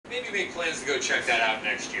you make plans to go check that out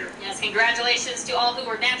next year. Yes, congratulations to all who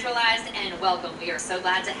were naturalized and welcome. We are so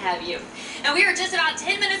glad to have you. And we are just about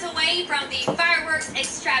 10 minutes away from the fireworks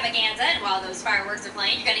extravaganza. And while those fireworks are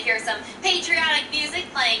playing, you're going to hear some patriotic music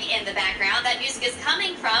playing in the background. That music is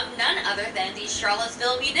coming from none other than the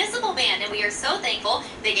Charlottesville Municipal Band. And we are so thankful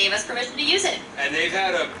they gave us permission to use it. And they've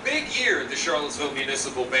had a big year, the Charlottesville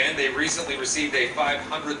Municipal Band. They recently received a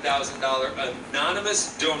 $500,000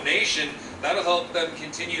 anonymous donation. That'll help them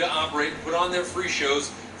continue to operate and put on their free shows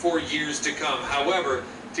for years to come. However,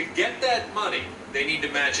 to get that money, they need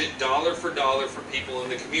to match it dollar for dollar from people in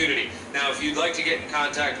the community. Now, if you'd like to get in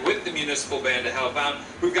contact with the municipal band to help out,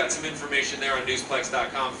 we've got some information there on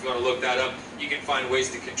newsplex.com. If you want to look that up, you can find ways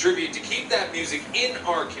to contribute to keep that music in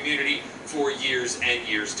our community for years and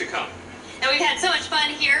years to come. And we've had so much fun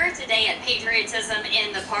here today at Patriotism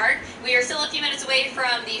in the Park. We are still a few minutes away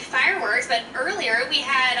from the fireworks, but earlier we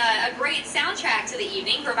had a great soundtrack to the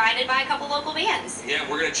evening provided by a couple local bands. Yeah,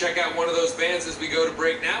 we're going to check out one of those bands as we go to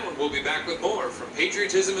break now, and we'll be back with more from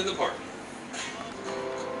Patriotism in the Park.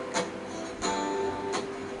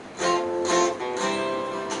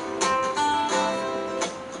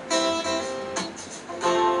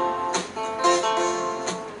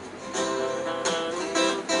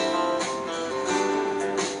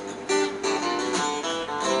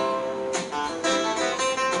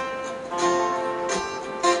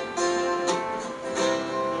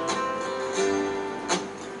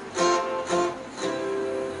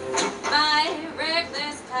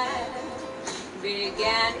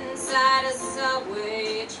 Began inside a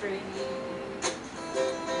subway train.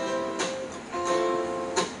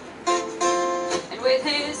 And with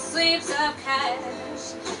his sleeves of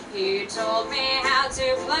cash, he told me how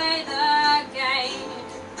to play the game.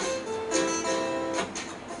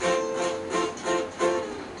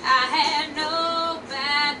 I had no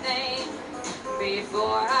bad name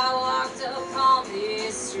before I walked upon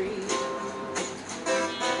this street.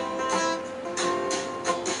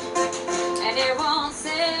 And everyone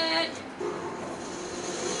said